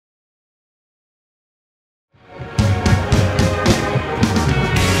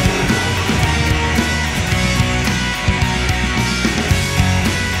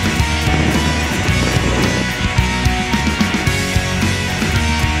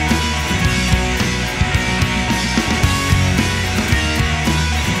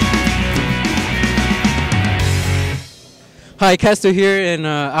Hi, Casto here and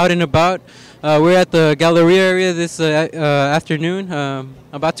out and about. We're at the Galleria area this afternoon,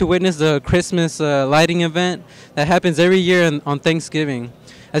 about to witness the Christmas lighting event that happens every year on Thanksgiving.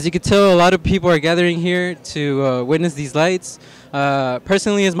 As you can tell, a lot of people are gathering here to witness these lights.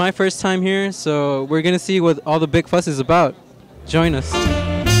 Personally, it's my first time here, so we're going to see what all the big fuss is about. Join us.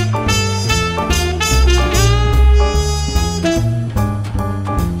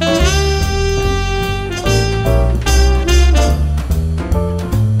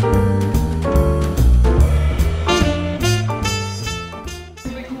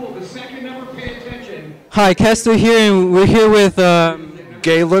 Hi, Casto here, and we're here with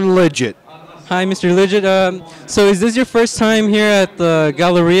Galen Lidget. Hi, Mr. Lidget. So is this your first time here at the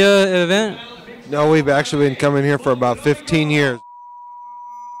Galleria event? No, we've actually been coming here for about 15 years.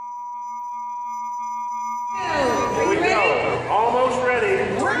 Here we go. Almost ready.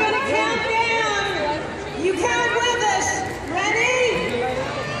 We're going to count down. You count with us. Ready?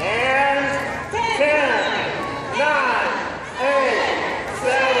 And 10, 9, 8,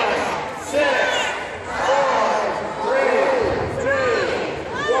 7, 6, 5, 3, 2,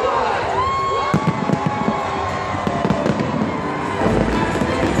 1.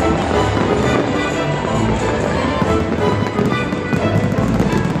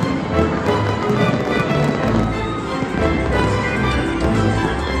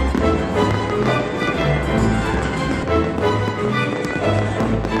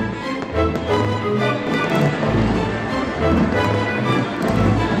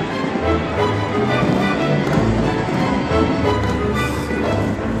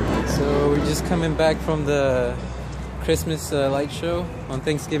 Coming back from the Christmas light show on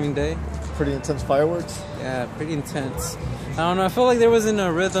Thanksgiving Day. Pretty intense fireworks. Yeah, pretty intense. I don't know, I felt like there wasn't a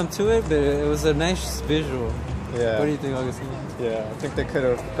rhythm to it, but it was a nice visual. Yeah. What do you think, Agustin? Yeah, I think they could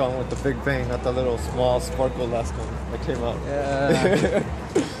have gone with the big bang, not the little small sparkle last one that came out. Yeah.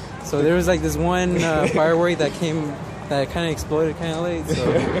 So there was like this one firework that kind of exploded kind of late.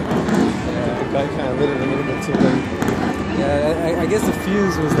 So yeah, the guy kind of lit it a little bit too late. Yeah, I guess the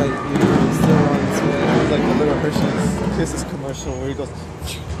fuse was like still on its way. It was like the little Hershey's Kisses commercial where he goes.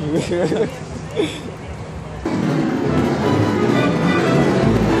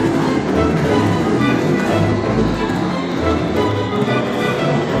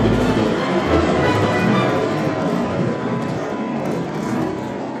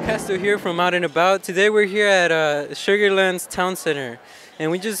 Casto here from Out and About. Today we're here at Sugarland's Town Center,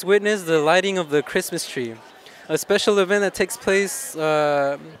 and we just witnessed the lighting of the Christmas tree. A special event that takes place in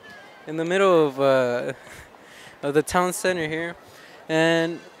the middle of the town center here,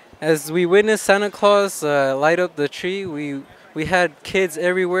 and as we witnessed Santa Claus light up the tree, we had kids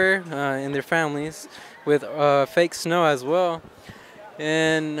everywhere in their families with fake snow as well,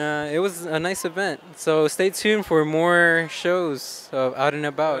 and it was a nice event. So stay tuned for more shows of Out and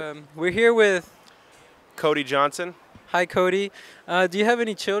About. We're here with Cody Johnson. Hi, Cody. Do you have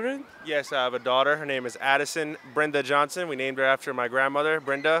any children? Yes, I have a daughter. Her name is Addison Brenda Johnson. We named her after my grandmother,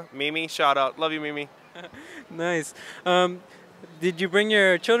 Brenda. Mimi, shout out. Love you, Mimi. Nice. Did you bring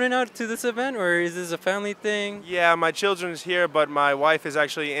your children out to this event, or is this a family thing? Yeah, my children's here, but my wife is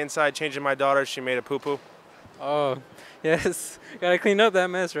actually inside changing my daughter. She made a poo-poo. Oh, yes. Gotta clean up that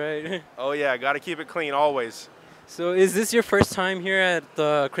mess, right? Oh, yeah. Gotta keep it clean always. So is this your first time here at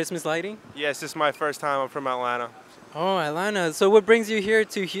the Christmas lighting? Yes, this is my first time. I'm from Atlanta. Oh, Atlanta. So what brings you here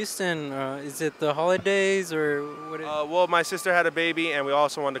to Houston? Is it the holidays or what? Well, my sister had a baby, and we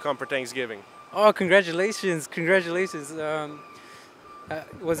also wanted to come for Thanksgiving. Oh, congratulations. Congratulations.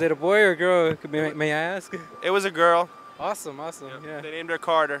 Was it a boy or a girl? May I ask? It was a girl. Awesome, awesome. Yeah. They named her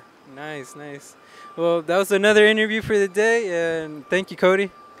Carter. Nice, nice. Well, that was another interview for the day, and thank you, Cody.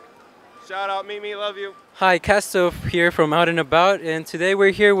 Shout out, Mimi. Love you. Hi, Casto here from Out and About, and today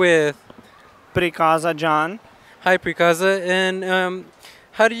we're here with Prikaza John. Hi, Prikaza. And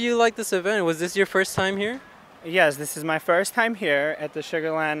how do you like this event? Was this your first time here? Yes, this is my first time here at the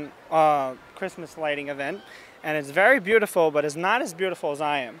Sugarland Christmas lighting event, and it's very beautiful, but it's not as beautiful as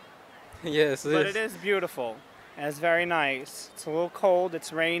I am. Yes, but it is beautiful, and it's very nice. It's a little cold,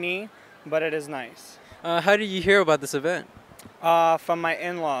 it's rainy, but it is nice. How did you hear about this event? From my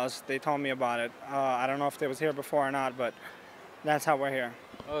in-laws, they told me about it. I don't know if they was here before or not, but that's how we're here.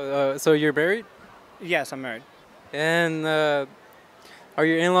 Oh, so you're married? Yes, I'm married. And are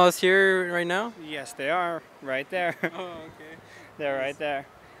your in-laws here right now? Yes, they are right there. Oh, okay. They're right there.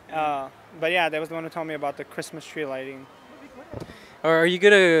 But yeah, they was the one who told me about the Christmas tree lighting. Or are you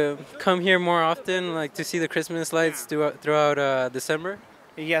gonna come here more often, like to see the Christmas lights throughout December?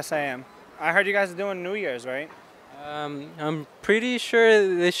 Yes, I am. I heard you guys are doing New Year's, right? I'm pretty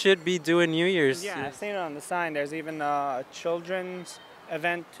sure they should be doing New Year's. Yeah, I've seen it on the sign. There's even a children's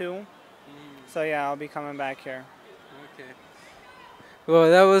event too. So yeah, I'll be coming back here. Okay. Well,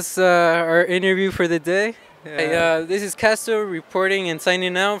 that was our interview for the day. Hey, this is Casto reporting and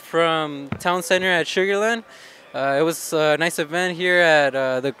signing out from Town Center at Sugarland. It was a nice event here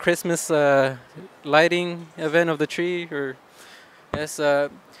at the Christmas lighting event of the tree. Yes,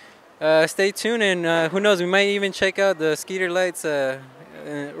 stay tuned, and who knows, we might even check out the skeeter lights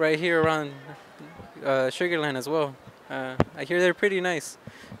right here around Sugarland as well. I hear they're pretty nice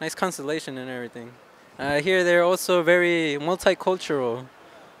constellation and everything. I hear they're also very multicultural.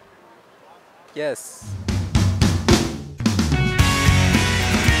 Yes.